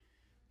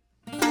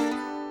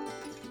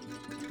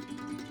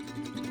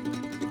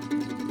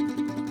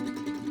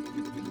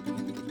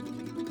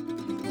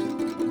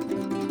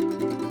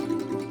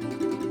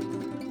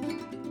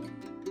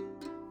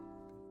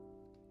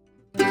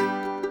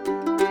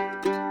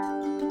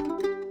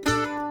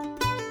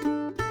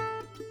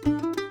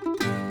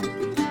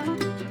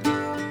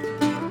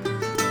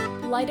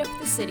Light Up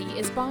the City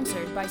is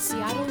sponsored by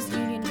Seattle's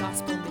Union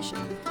Gospel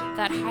Mission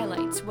that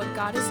highlights what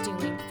God is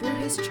doing through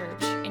His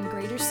church in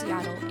Greater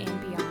Seattle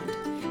and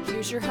beyond.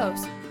 Here's your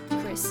hosts,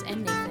 Chris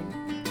and Nathan.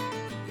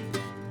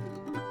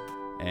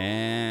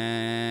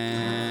 And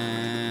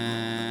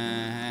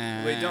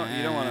wait, you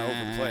don't want to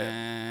overplay it.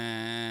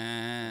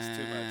 It's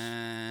too much.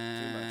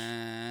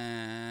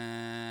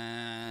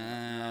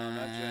 No,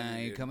 not genuine.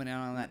 Are you coming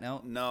out on that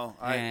note? No,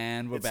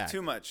 and we're back. It's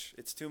too much.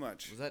 It's too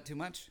much. Was that too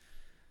much?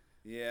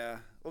 Yeah.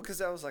 Well, because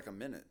that was like a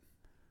minute.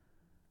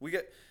 We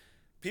get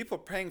people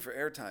paying for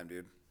airtime,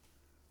 dude.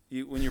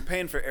 When you're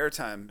paying for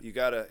airtime, you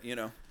gotta,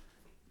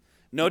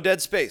 no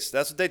dead space.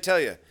 That's what they tell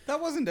you.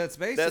 That wasn't dead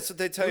space. That's what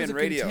they tell you in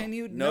radio.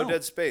 No note.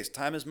 dead space.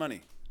 Time is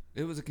money.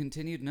 It was a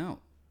continued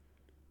note.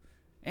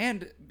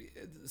 And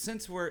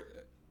since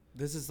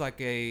this is like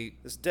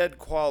It's dead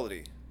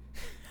quality.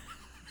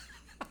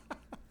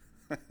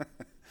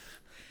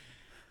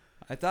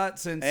 I thought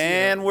since.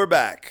 And we're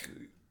back.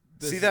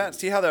 See that?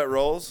 See how that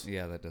rolls?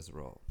 Yeah, that does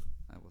roll.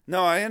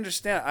 No, I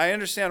understand. I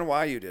understand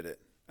why you did it.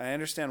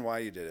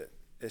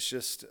 It's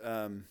just,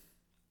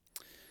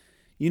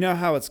 you know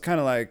how it's kind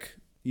of like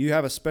you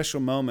have a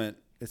special moment.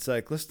 It's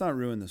like, let's not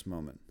ruin this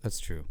moment. That's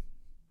true.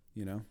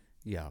 Yeah.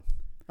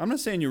 I'm not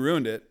saying you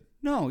ruined it.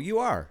 No, you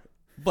are.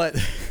 But.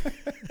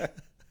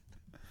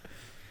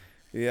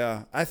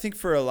 Yeah. I think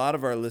for a lot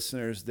of our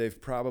listeners,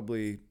 they've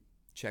probably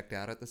checked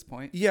out at this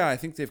point. Yeah, I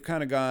think they've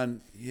kind of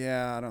gone,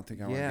 I don't think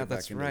I want to get back into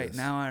this. Yeah, that's right.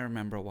 Now I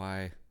remember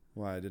why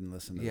I didn't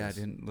listen to this. Yeah, I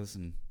didn't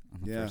listen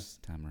on the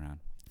first time around.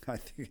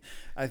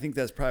 I think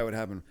that's probably what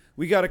happened.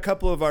 We got a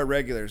couple of our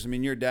regulars. I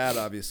mean, your dad,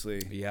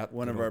 obviously. Yep.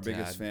 One of our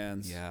biggest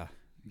fans. Yeah.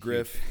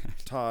 Griff,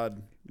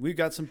 Todd. We've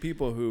got some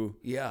people who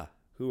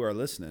are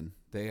listening.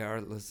 They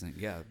are listening.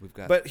 Yeah, we've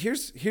got. But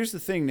here's the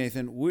thing,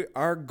 Nathan.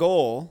 Our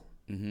goal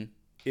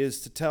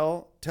is to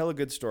tell a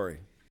good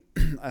story.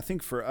 I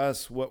think for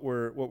us, what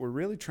we're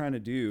really trying to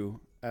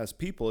do as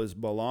people is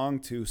belong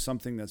to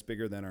something that's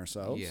bigger than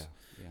ourselves. Yeah.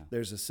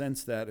 There's a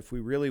sense that if we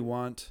really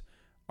want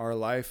our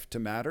life to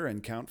matter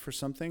and count for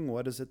something,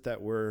 what is it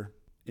that we're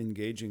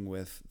engaging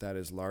with that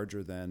is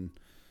larger than,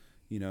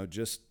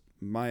 just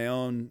my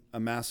own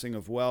amassing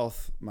of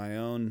wealth, my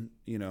own,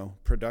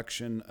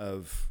 production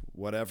of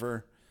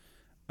whatever.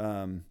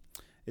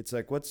 It's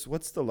like,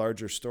 what's the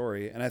larger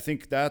story? And I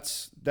think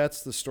that's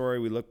the story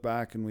we look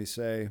back and we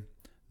say,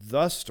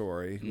 the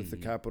story with the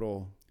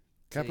capital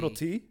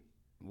T.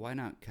 Why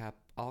not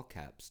all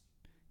caps?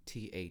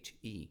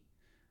 THE.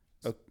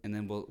 Okay. And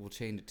then we'll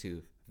change it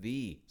to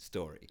the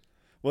story.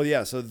 Well,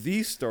 yeah. So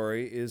the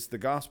story is the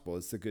gospel.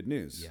 It's the good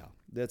news. Yeah.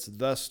 That's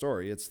the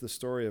story. It's the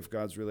story of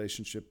God's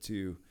relationship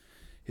to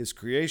His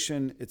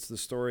creation. It's the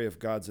story of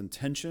God's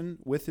intention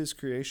with His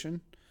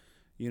creation.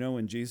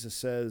 When Jesus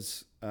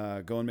says,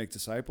 "Go and make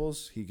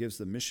disciples," He gives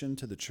the mission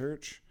to the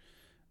church.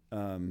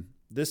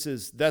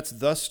 That's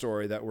the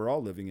story that we're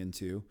all living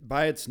into.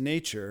 By its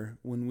nature,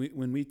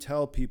 when we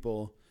tell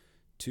people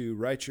to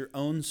write your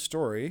own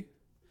story,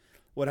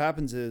 what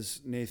happens is,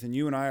 Nathan,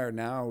 you and I are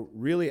now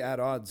really at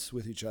odds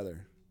with each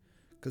other,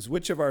 because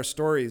which of our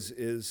stories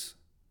is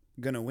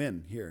going to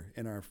win here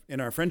in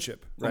our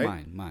friendship, right?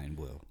 Well, mine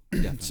will.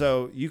 Definitely.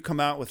 So you come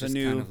out with just a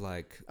new kind of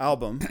like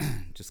album,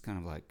 just kind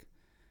of like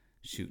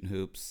shooting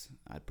hoops.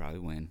 I'd probably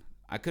win.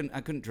 I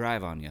couldn't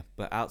drive on you,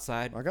 but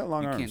outside, I got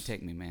long arms. You can't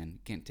take me, man. You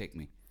can't take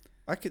me.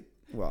 I could.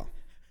 Well,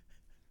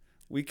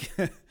 we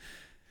can.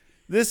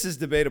 This is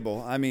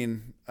debatable. I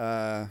mean,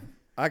 how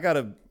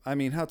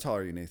tall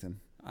are you, Nathan?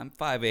 I'm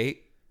 5'8".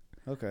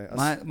 Okay.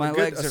 My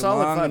legs are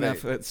long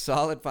enough. It's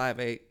solid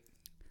 5'8".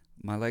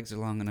 My legs are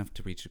long enough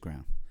to reach the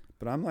ground.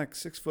 But I'm like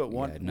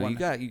 6'1". Yeah, no,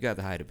 you got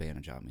the height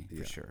advantage on me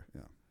for sure.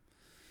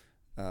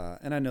 Yeah.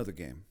 And I know the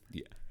game.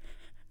 Yeah.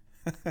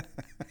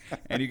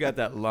 And you got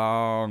that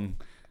long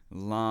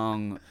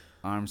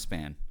arm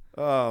span.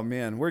 Oh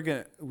man, we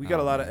got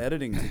a lot of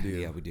editing to do.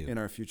 Yeah, we do. In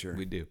our future.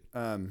 We do.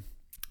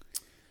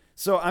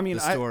 So I mean,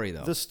 the story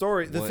though. The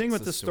thing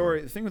with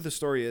the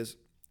story is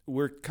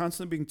we're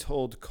constantly being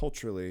told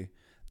culturally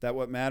that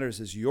what matters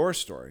is your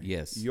story.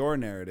 Yes. Your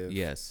narrative.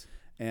 Yes.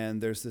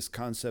 And there's this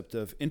concept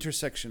of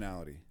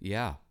intersectionality.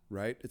 Yeah.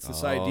 Right? It's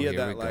this idea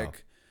that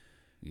like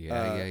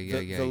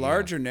the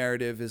larger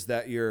narrative is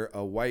that you're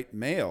a white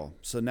male.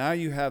 So now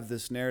you have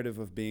this narrative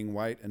of being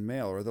white and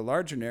male, or the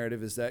larger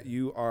narrative is that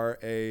you are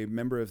a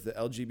member of the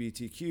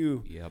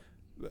LGBTQ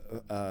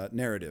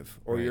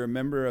narrative, or you're a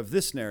member of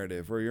this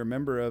narrative, or you're a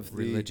member of the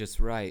religious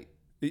right.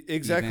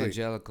 Exactly.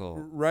 Evangelical.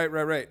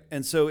 Right.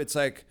 And so it's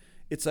like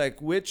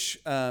which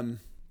I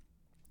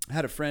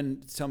had a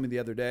friend tell me the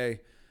other day,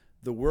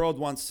 the world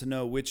wants to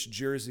know which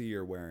jersey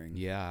you're wearing.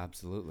 Yeah,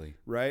 absolutely.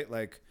 Right?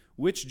 Like,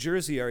 which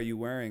jersey are you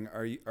wearing?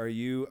 Are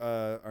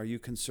you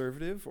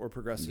conservative or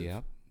progressive?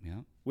 Yeah.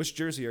 Which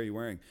jersey are you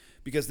wearing?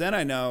 Because then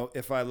I know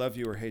if I love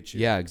you or hate you.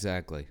 Yeah,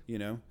 exactly.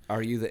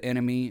 Are you the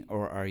enemy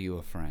or are you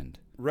a friend?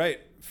 Right.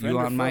 Friend you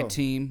on my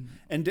team.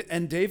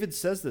 And David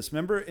says this.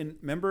 Joshua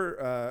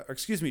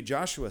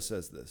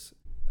says this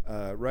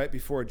right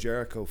before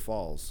Jericho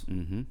falls.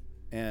 Mm-hmm.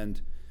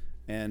 And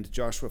And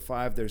Joshua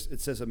 5,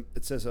 it says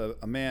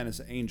a man is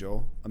an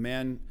angel. A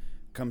man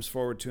comes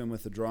forward to him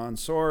with a drawn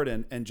sword,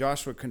 and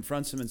Joshua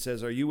confronts him and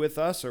says, "Are you with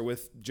us or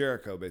with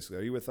Jericho?" Basically,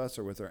 are you with us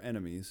or with our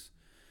enemies?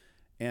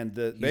 And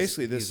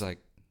he's like,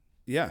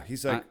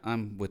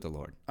 I'm with the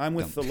Lord. I'm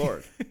with the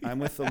Lord. I'm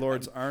with the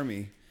Lord's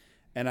army.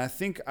 And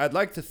I'd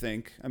like to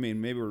think, I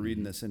mean, maybe we're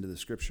reading this into the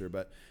scripture,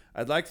 but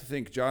I'd like to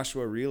think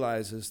Joshua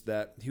realizes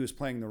that he was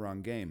playing the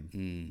wrong game.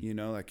 You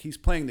know, like he's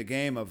playing the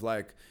game of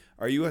like,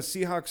 are you a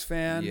Seahawks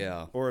fan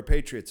or a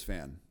Patriots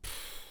fan?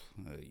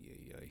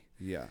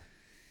 Yeah.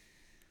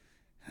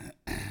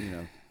 You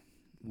know,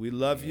 we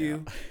love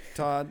you,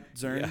 Todd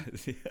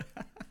Zern. Yeah.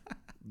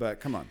 But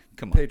come on,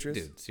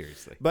 Patriots, dude,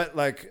 seriously. But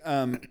like,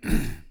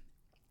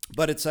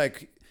 but it's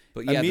like,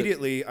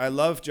 immediately, I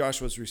love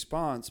Joshua's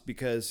response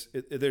because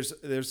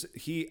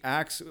he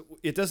acts.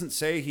 It doesn't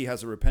say he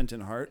has a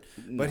repentant heart,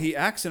 but he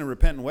acts in a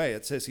repentant way.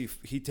 It says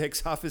he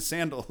takes off his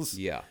sandals,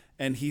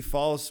 and he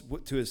falls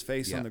to his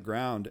face on the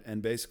ground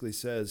and basically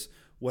says,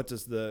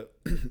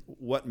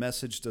 "What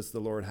message does the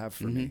Lord have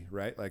for me?"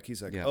 Right? Like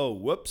he's like, "Oh,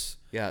 whoops,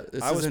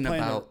 this isn't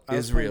about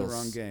Israel's the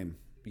wrong game."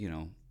 You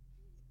know,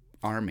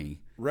 army.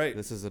 Right.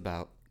 This is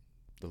about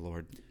the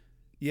Lord.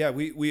 Yeah,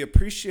 we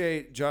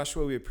appreciate,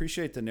 Joshua, we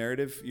appreciate the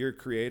narrative you're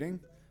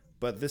creating,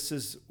 but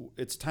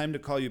it's time to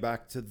call you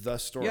back to the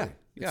story.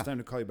 It's time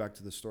to call you back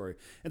to the story.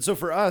 And so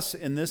for us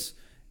in this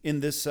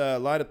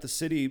Light Up the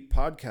City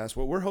podcast,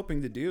 what we're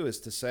hoping to do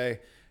is to say,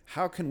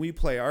 how can we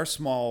play our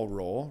small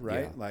role,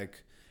 right? Yeah.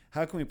 Like,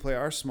 how can we play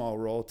our small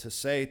role to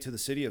say to the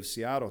city of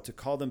Seattle, to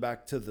call them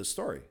back to the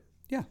story?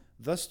 Yeah.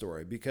 The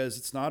story, because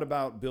it's not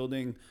about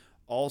building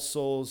All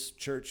Souls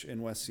Church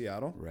in West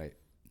Seattle. Right.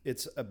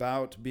 It's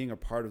about being a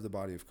part of the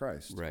body of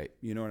Christ. Right.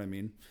 You know what I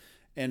mean?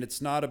 And it's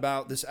not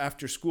about this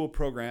after-school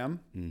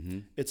program. Mm-hmm.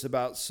 It's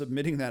about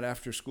submitting that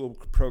after-school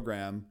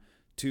program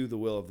to the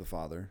will of the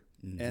Father.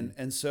 Mm-hmm.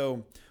 And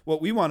so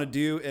what we want to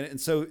do, and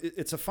so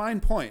it's a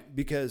fine point,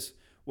 because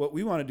what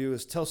we want to do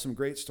is tell some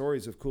great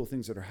stories of cool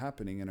things that are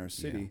happening in our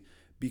city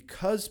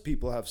because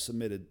people have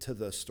submitted to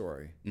the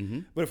story. Mm-hmm.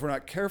 But if we're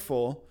not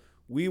careful,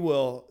 we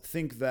will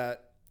think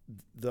that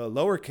the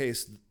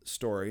lowercase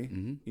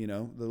story, you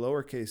know, the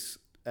lowercase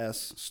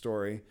S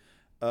story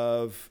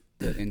of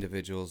the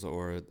individuals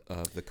or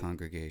of the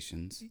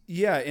congregations.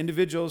 Yeah,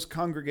 individuals,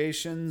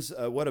 congregations,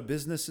 what a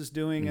business is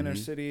doing in our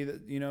city,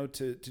 that, you know,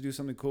 to do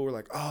something cool. We're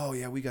like, oh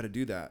yeah, we got to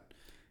do that.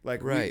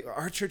 Like,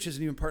 our church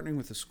isn't even partnering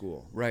with the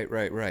school.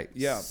 Right.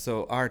 Yeah.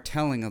 So our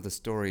telling of the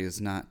story is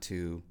not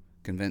to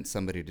convince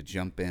somebody to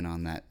jump in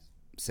on that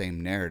same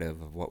narrative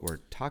of what we're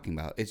talking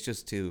about. It's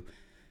just to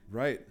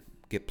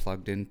get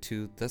plugged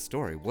into the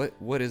story.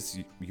 What is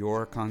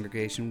your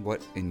congregation?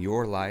 What in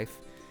your life?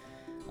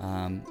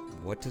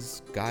 What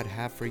does God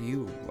have for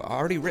you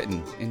already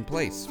written in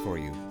place for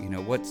you? You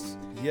know,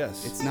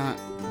 it's not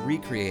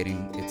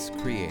recreating, it's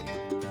creating.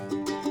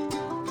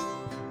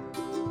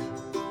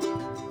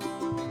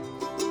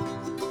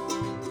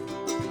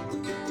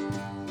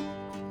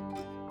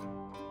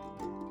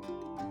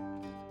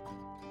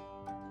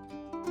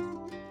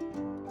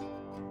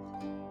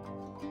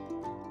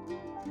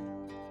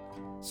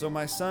 So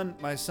my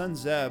son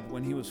Zeb,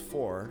 when he was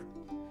 4,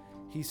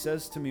 he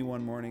says to me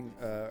one morning,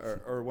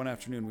 or one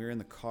afternoon, we were in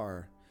the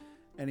car,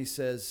 and he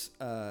says,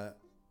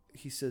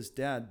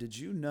 "Dad, did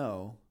you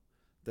know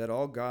that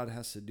all God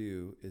has to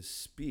do is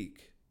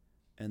speak,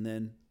 and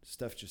then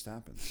stuff just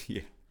happens?"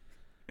 Yeah.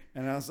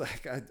 And I was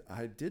like,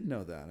 I did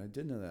know that.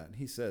 And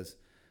he says,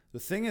 "The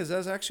thing is,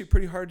 that's actually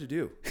pretty hard to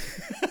do."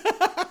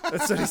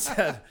 That's what he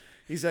said.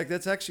 He's like,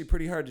 "That's actually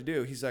pretty hard to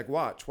do." He's like,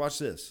 watch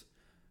this.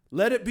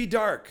 "Let it be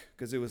dark,"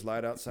 because it was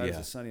light outside. It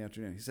was a sunny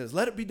afternoon. He says,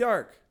 "Let it be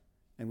dark."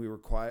 And we were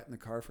quiet in the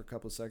car for a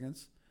couple of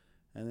seconds.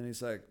 And then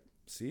he's like,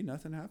 "See,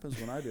 nothing happens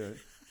when I do it."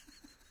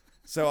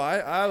 So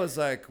I was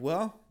like,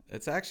 well.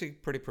 It's actually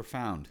pretty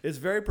profound. It's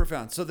very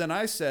profound. So then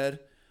I said,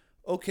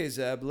 "Okay,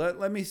 Zeb,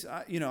 let me,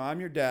 you know, I'm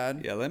your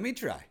dad. Yeah, let me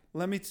try.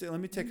 Let me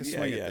take a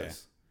swing at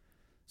this."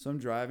 So I'm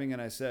driving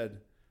and I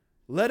said,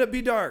 "Let it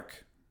be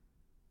dark."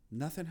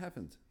 Nothing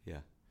happened.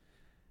 Yeah.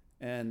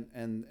 And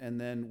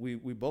then we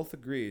both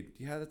agreed,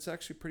 yeah, that's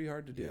actually pretty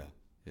hard to do.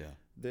 Yeah.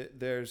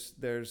 There's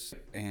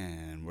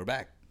and we're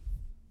back.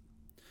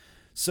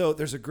 So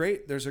there's a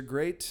great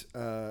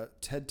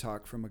TED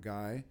Talk from a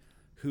guy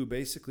who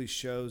basically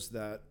shows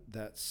that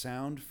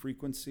sound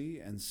frequency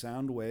and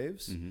sound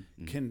waves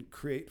can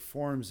create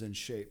forms and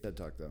shape. TED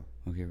Talk though.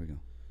 Oh, here we go.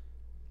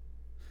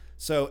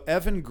 So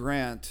Evan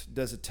Grant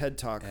does a TED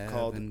Talk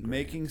called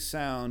 "Making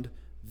Sound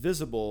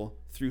Visible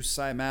Through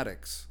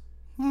Cymatics."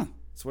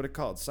 That's what it's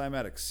called.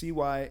 Cymatics.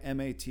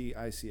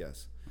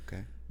 Cymatics.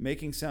 Okay.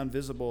 Making sound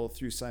visible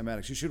through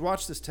cymatics. You should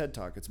watch this TED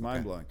Talk. It's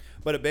mind-blowing.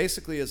 But it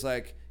basically is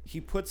like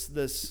he puts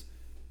this,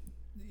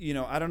 you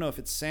know, I don't know if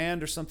it's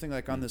sand or something,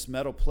 like on this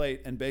metal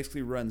plate, and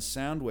basically runs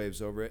sound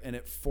waves over it, and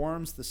it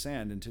forms the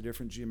sand into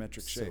different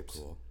geometric shapes.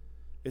 So cool.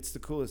 It's the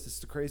coolest. It's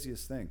the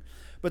craziest thing.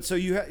 But so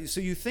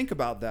you think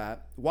about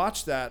that.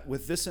 Watch that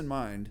with this in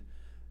mind,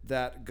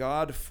 that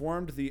God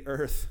formed the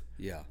earth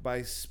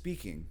by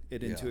speaking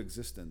it into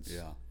existence.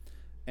 Yeah.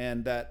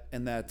 and that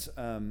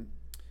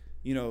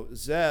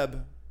Zeb,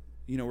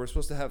 we're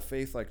supposed to have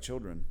faith like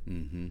children.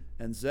 Mm-hmm.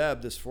 And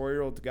Zeb, this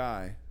 4-year-old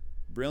guy,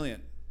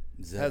 brilliant,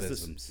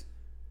 Zebisms.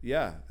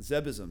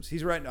 Zebisms.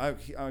 He's writing.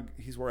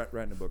 He's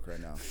writing a book right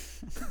now.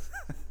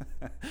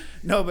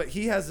 No, but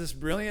he has this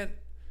brilliant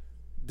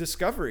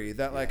discovery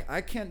that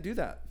I can't do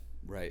that.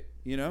 Right.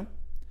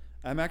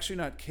 I'm actually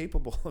not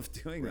capable of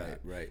doing that.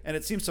 Right. And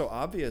it seems so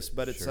obvious,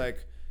 but it's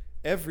like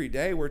every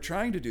day we're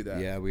trying to do that.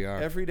 Yeah, we are.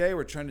 Every day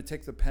we're trying to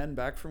take the pen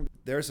back from.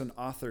 There's an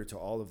author to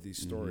all of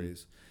these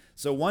stories.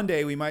 So one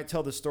day we might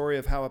tell the story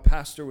of how a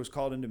pastor was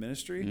called into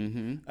ministry.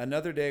 Mm-hmm.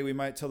 Another day we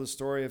might tell the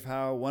story of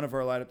how one of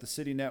our Light Up the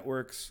City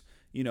networks,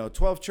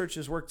 12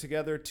 churches worked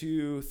together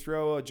to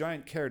throw a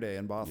giant care day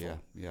in Bothell.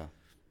 Yeah.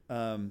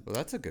 Well,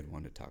 that's a good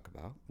one to talk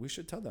about. We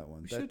should tell that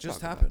one. We that should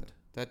just talk about happened.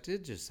 That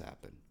did just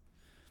happen.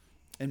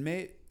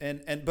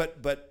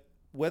 But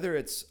whether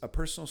it's a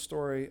personal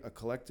story, a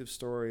collective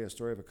story, a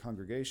story of a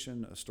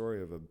congregation, a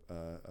story of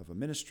a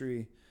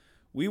ministry,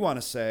 we want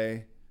to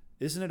say,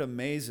 isn't it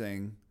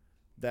amazing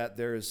that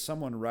there is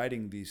someone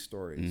writing these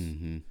stories?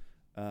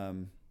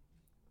 Mm-hmm.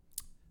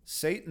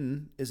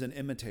 Satan is an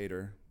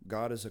imitator.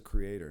 God is a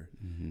creator.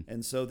 Mm-hmm.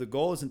 And so the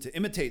goal isn't to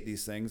imitate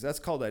these things. That's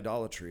called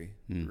idolatry,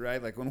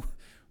 right? Like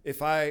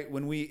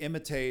when we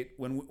imitate,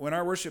 when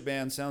our worship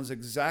band sounds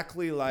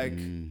exactly like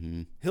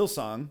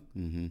Hillsong,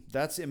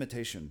 that's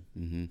imitation.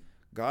 Mm-hmm.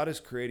 God is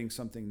creating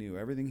something new.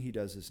 Everything he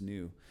does is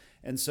new.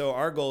 And so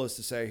our goal is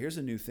to say, here's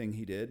a new thing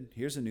he did.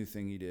 Here's a new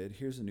thing he did.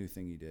 Here's a new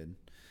thing he did.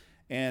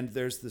 And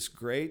there's this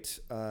great,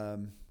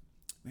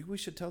 maybe we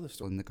should tell the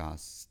story. In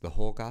the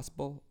whole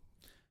gospel?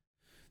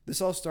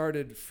 This all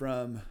started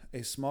from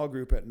a small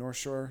group at North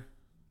Shore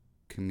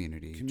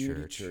Community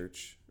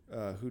Church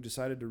who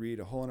decided to read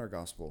A Hole in Our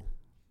Gospel.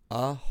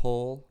 A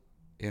Hole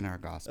in Our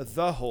Gospel.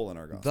 The Hole in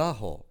Our Gospel. The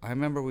Hole. I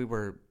remember we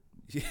were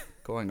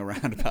going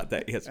around about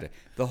that yesterday.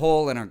 The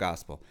Hole in Our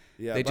Gospel.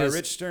 Yeah, by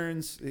Rich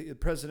Stearns, the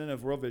president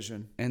of World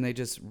Vision. And they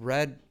just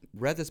read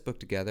this book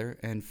together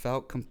and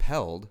felt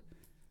compelled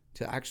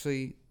to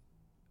actually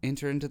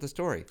enter into the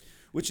story.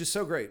 Which is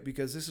so great,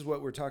 because this is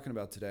what we're talking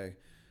about today.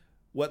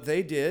 What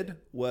they did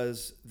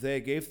was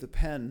they gave the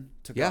pen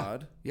to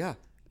God. Yeah.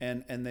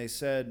 And they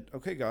said,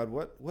 okay, God,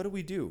 what do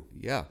we do?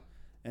 Yeah.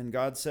 And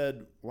God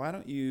said, why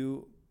don't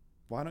you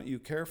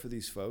care for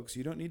these folks?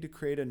 You don't need to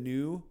create a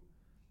new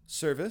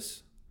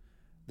service.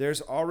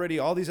 There's already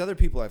all these other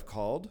people I've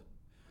called.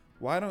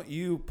 Why don't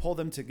you pull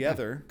them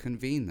together? Yeah,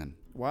 convene them.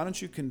 Why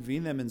don't you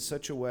convene them in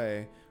such a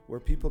way where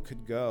people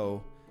could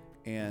go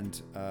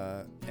and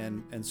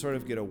sort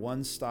of get a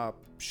one-stop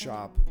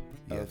shop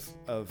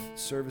of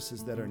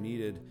services that are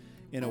needed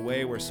in a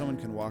way where someone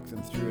can walk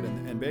them through it.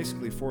 And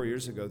basically 4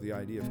 years ago, the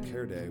idea of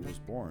Care Day was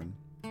born.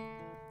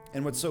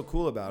 And what's so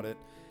cool about it,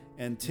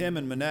 and Tim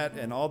and Manette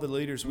and all the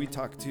leaders we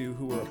talked to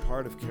who were a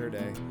part of Care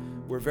Day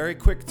were very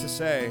quick to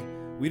say,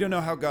 we don't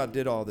know how God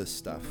did all this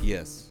stuff.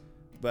 Yes.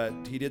 But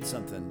he did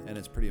something, and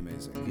it's pretty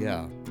amazing.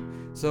 Yeah.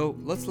 So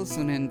let's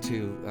listen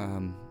into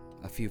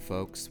a few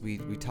folks. We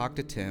talked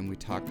to Tim, we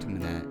talked to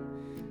Manette,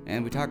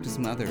 and we talked to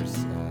some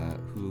others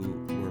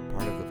who were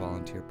part of the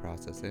volunteer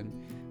process, and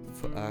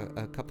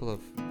a couple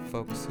of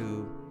folks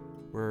who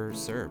were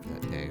served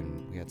that day,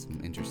 and we had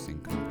some interesting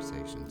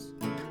conversations.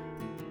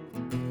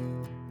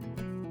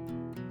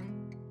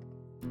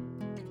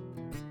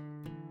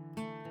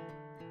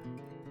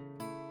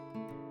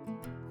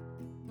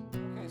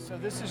 Okay, so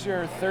this is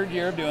your third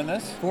year of doing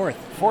this?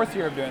 Fourth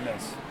year of doing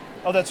this.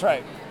 Oh, that's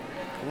right.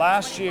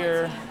 Last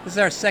year... This is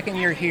our second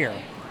year here.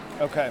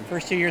 Okay.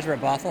 First 2 years were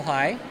at Bothell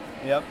High.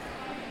 Yep.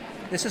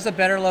 This is a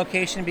better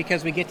location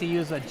because we get to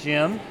use a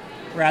gym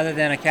rather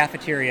than a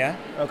cafeteria.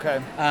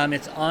 Okay.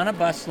 It's on a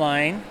bus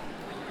line,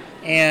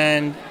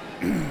 and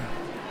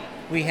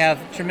we have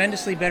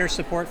tremendously better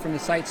support from the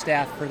site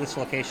staff for this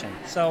location.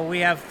 So we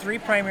have three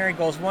primary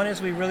goals. One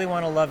is we really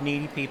want to love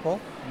needy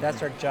people.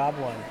 That's our job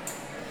one.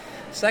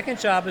 Second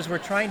job is we're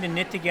trying to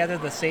knit together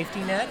the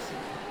safety net.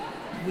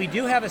 We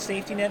do have a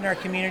safety net in our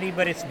community,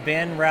 but it's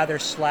been rather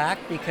slack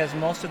because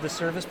most of the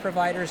service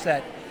providers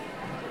that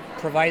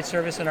provide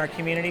service in our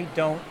community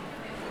don't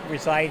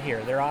reside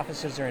here. Their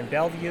offices are in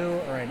Bellevue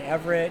or in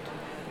Everett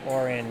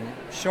or in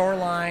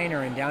Shoreline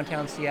or in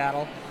downtown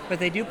Seattle, but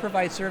they do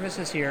provide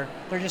services here.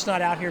 They're just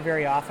not out here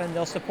very often.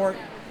 They'll support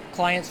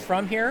clients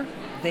from here.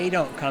 They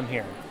don't come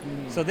here.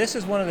 So this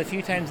is one of the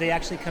few times they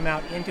actually come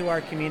out into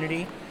our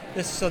community.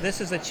 This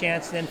is a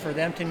chance then for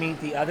them to meet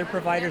the other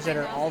providers that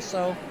are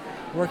also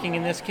working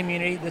in this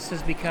community. This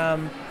has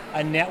become a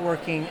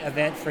networking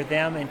event for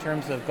them in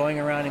terms of going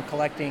around and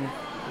collecting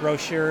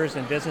brochures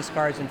and business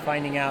cards and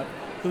finding out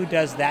who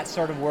does that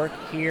sort of work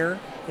here,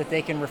 that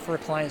they can refer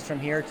clients from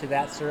here to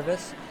that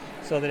service,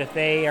 so that if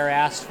they are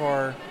asked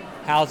for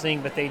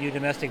housing but they do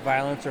domestic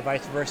violence or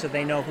vice versa,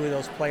 they know who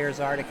those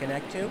players are to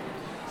connect to.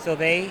 So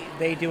they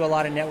do a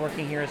lot of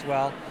networking here as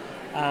well.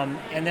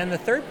 And then the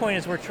third point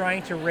is we're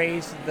trying to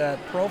raise the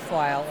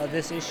profile of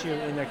this issue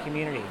in their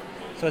community.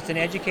 So it's an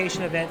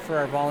education event for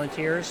our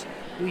volunteers.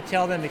 We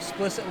tell them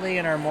explicitly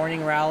in our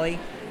morning rally,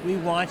 we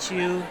want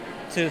you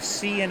to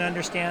see and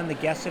understand the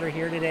guests that are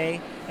here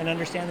today and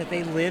understand that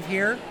they live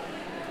here.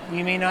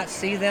 You may not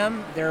see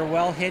them. They're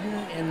well hidden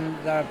in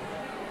the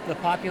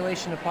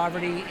population of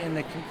poverty in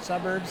the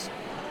suburbs.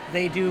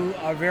 They do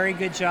a very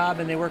good job,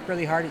 and they work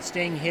really hard at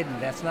staying hidden.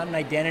 That's not an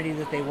identity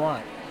that they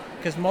want,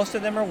 because most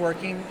of them are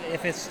working.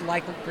 If it's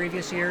like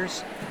previous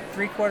years,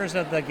 3/4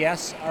 of the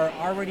guests are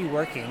already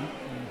working,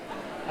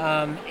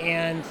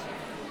 and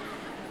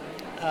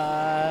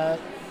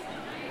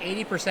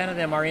 80% of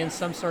them are in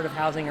some sort of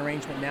housing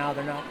arrangement now.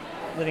 They're not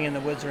living in the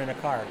woods or in a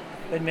car,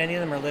 but many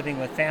of them are living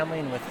with family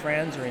and with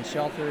friends or in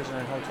shelters or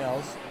in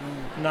hotels,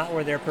 not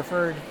where their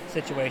preferred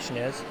situation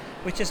is,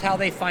 which is how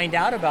they find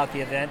out about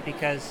the event,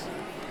 because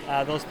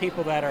those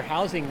people that are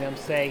housing them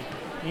say,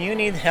 you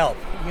need help,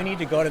 you need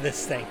to go to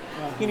this thing,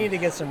 you need to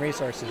get some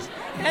resources,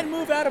 and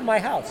move out of my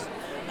house.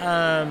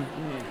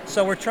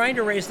 So we're trying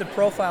to raise the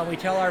profile. We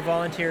tell our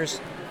volunteers,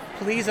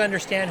 please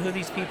understand who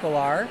these people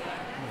are,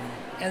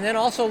 and then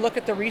also look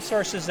at the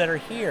resources that are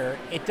here.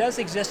 It does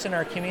exist in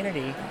our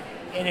community,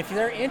 and if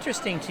they're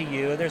interesting to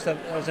you, there's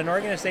an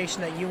organization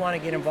that you want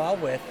to get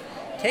involved with,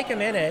 take a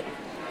minute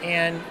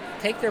and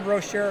take their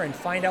brochure and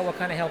find out what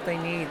kind of help they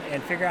need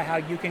and figure out how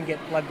you can get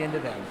plugged into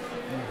them.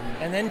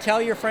 And then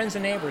tell your friends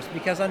and neighbors,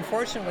 because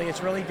unfortunately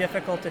it's really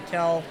difficult to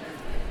tell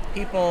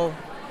people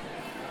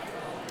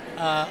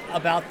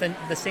about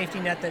the safety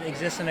net that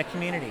exists in a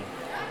community.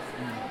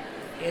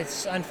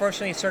 It's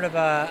unfortunately sort of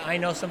a I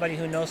know somebody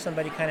who knows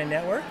somebody kind of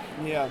network.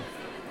 Yeah.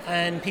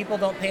 And people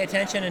don't pay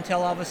attention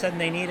until all of a sudden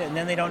they need it, and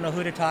then they don't know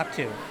who to talk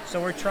to.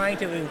 So we're trying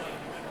to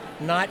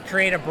not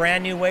create a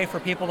brand new way for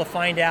people to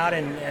find out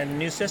and a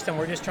new system.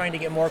 We're just trying to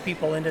get more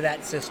people into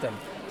that system.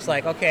 It's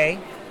like, okay,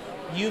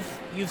 you've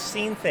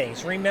seen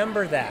things.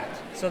 Remember that,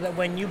 so that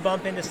when you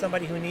bump into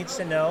somebody who needs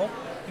to know,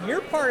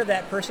 you're part of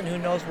that person who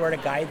knows where to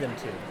guide them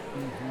to.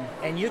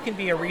 And you can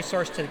be a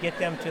resource to get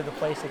them to the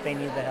place that they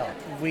need the help.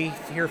 We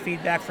hear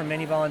feedback from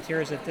many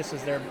volunteers that this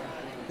is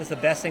the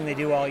best thing they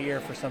do all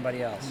year for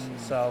somebody else.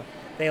 So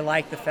they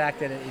like the fact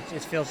that it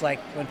just feels like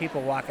when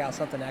people walk out,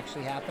 something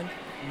actually happened,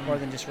 more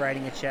than just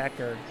writing a check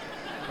or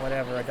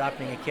whatever,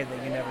 adopting a kid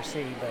that you never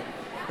see. But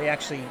they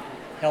actually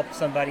helped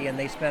somebody, and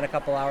they spent a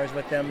couple hours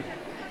with them,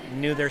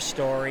 knew their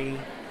story,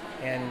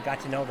 and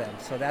got to know them.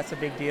 So that's a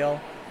big deal.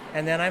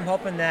 And then I'm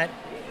hoping that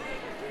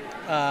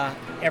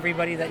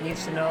everybody that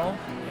needs to know,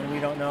 and we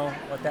don't know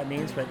what that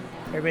means, but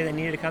everybody that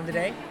needed to come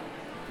today,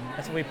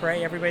 that's what we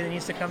pray. Everybody that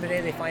needs to come today,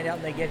 they find out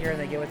and they get here and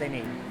they get what they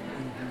need.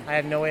 I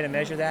have no way to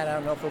measure that. I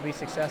don't know if we'll be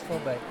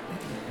successful, but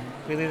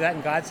we leave that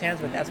in God's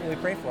hands, but that's what we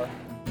pray for.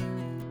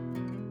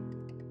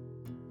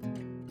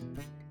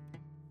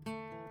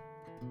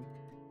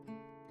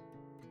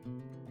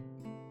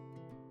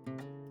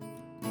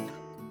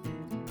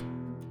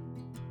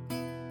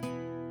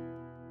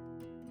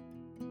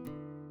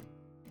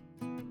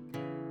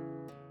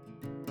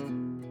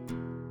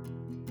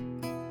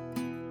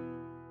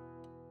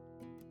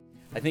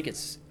 I think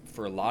it's,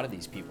 for a lot of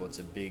these people, it's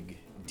a big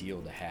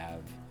deal to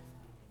have,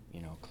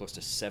 close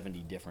to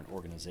 70 different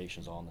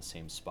organizations all in the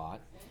same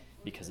spot,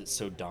 because it's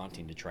so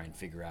daunting to try and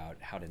figure out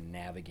how to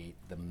navigate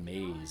the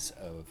maze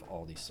of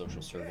all these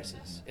social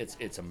services.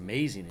 It's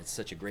amazing. It's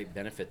such a great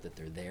benefit that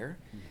they're there,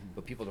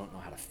 but people don't know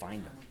how to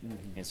find them.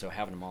 And so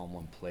having them all in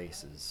one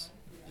place is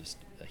just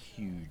a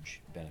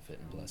huge benefit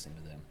and blessing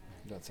to them.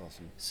 That's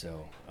awesome.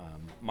 So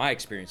my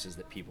experience is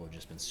that people have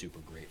just been super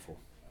grateful.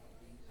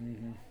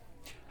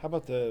 How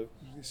about so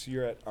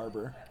you're at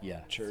Arbor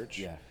Church.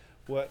 Yeah.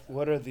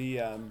 What are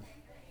the,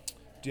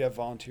 do you have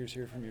volunteers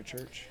here from your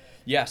church?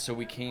 Yeah, so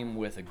we came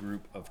with a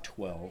group of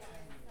 12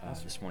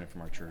 this morning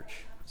from our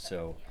church.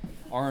 So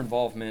our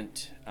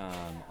involvement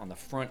on the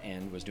front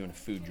end was doing a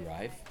food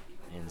drive.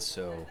 And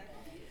so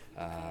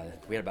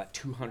we had about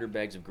 200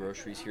 bags of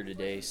groceries here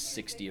today,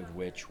 60 of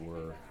which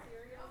were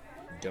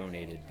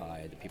donated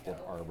by the people of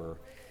Arbor.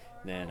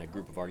 Then a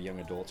group of our young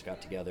adults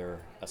got together,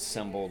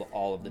 assembled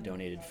all of the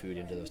donated food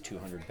into those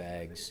 200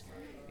 bags,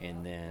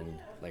 and then,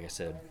 like I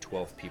said,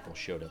 12 people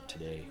showed up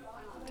today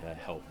to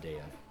help Dea.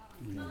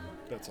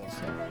 That's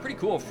awesome. So, pretty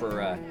cool for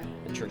a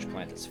church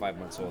plant that's 5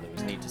 months old. It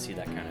was neat to see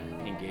that kind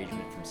of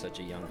engagement from such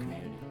a young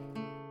community.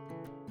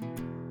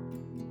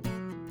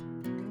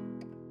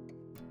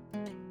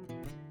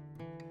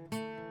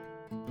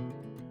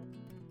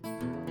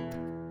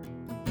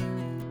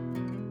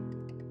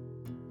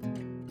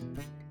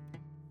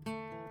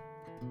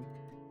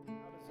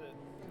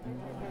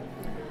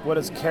 What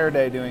is Care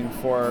Day doing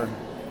for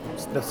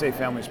the Safe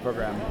Families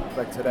program,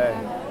 like today?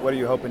 What are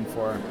you hoping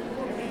for?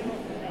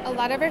 A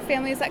lot of our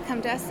families that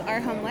come to us are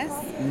homeless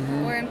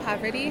or in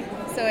poverty,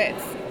 so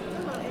it's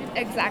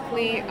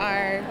exactly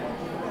our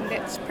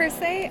niche per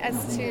se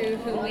as to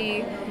who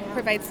we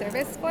provide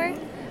service for.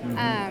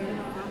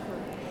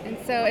 And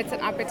so it's an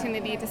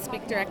opportunity to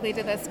speak directly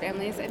to those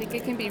families. I think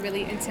it can be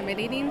really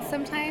intimidating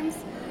sometimes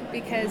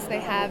because they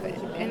have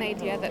an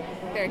idea that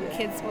their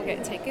kids will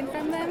get taken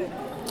from them.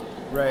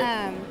 Right.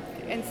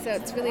 And so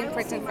it's really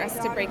important for us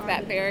to break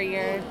that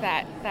barrier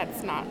that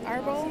that's not our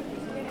role.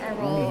 Our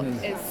role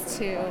is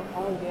to...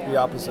 The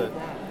opposite.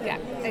 Yeah,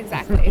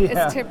 exactly.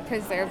 Yeah. It's to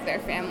preserve their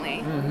family.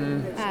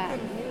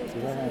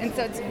 And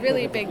so it's a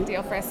really big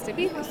deal for us to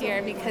be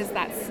here because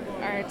that's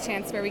our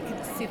chance where we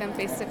can see them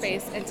face to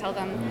face and tell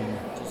them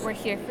we're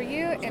here for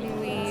you and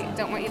we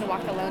don't want you to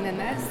walk alone in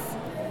this.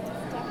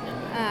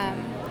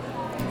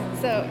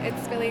 So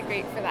it's really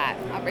great for that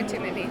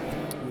opportunity.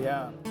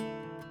 Yeah.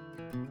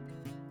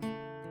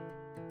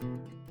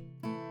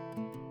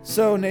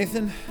 So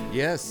Nathan,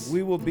 Yes.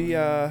 we will be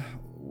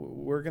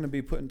we're going to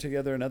be putting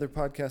together another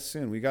podcast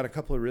soon. We got a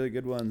couple of really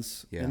good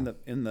ones in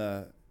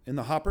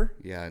the hopper.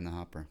 Yeah, in the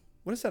hopper.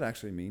 What does that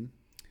actually mean?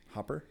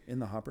 Hopper? In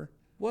the hopper?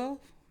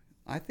 Well,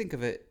 I think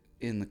of it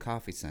in the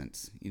coffee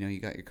sense. You know, you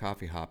got your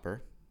coffee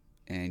hopper,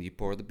 and you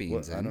pour the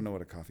beans in. I don't know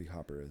what a coffee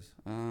hopper is.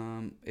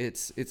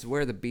 It's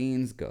where the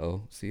beans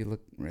go. See,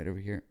 look right over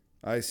here.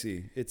 I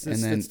see. It's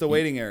the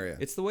waiting area.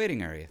 It's the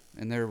waiting area,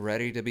 and they're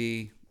ready to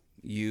be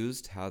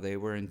used how they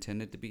were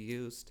intended to be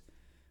used.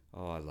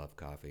 Oh, I love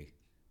coffee.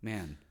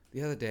 Man,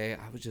 the other day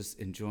I was just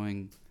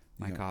enjoying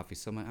my coffee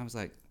so much. I was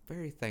like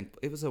very thankful.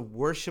 It was a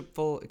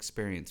worshipful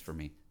experience for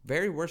me.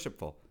 Very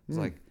worshipful. It's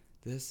like,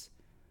 this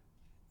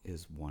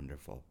is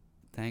wonderful.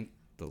 Thank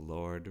the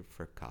Lord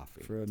for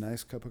coffee. For a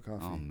nice cup of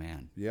coffee. Oh,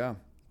 man. Yeah.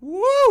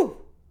 Woo!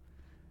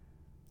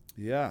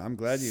 Yeah, I'm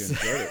glad you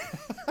enjoyed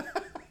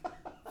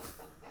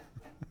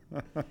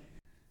it.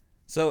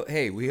 So,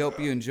 hey, we hope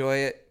you enjoy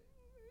it.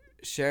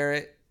 Share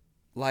it,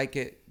 like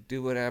it,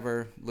 do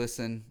whatever,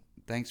 listen.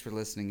 Thanks for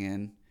listening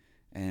in,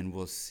 and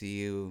we'll see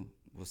you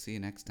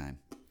next time.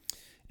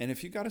 And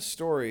if you got a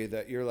story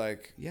that you're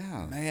like,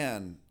 Yeah.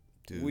 man,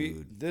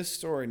 Dude. this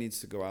story needs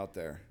to go out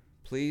there.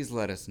 Please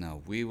let us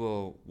know.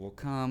 We'll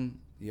come.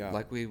 Yeah.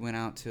 Like we went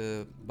out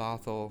to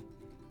Bothell.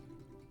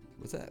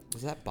 Was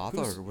that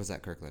Bothell or was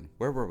that Kirkland?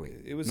 Where were we?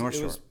 It was North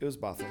Shore. It was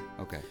Bothell.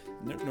 Okay.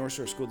 North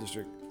Shore School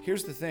District.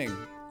 Here's the thing.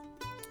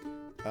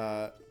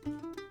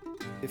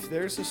 If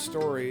there's a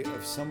story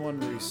of someone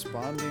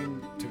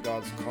responding to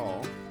God's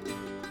call,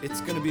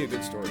 it's going to be a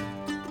good story.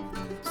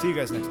 See you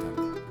guys next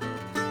time.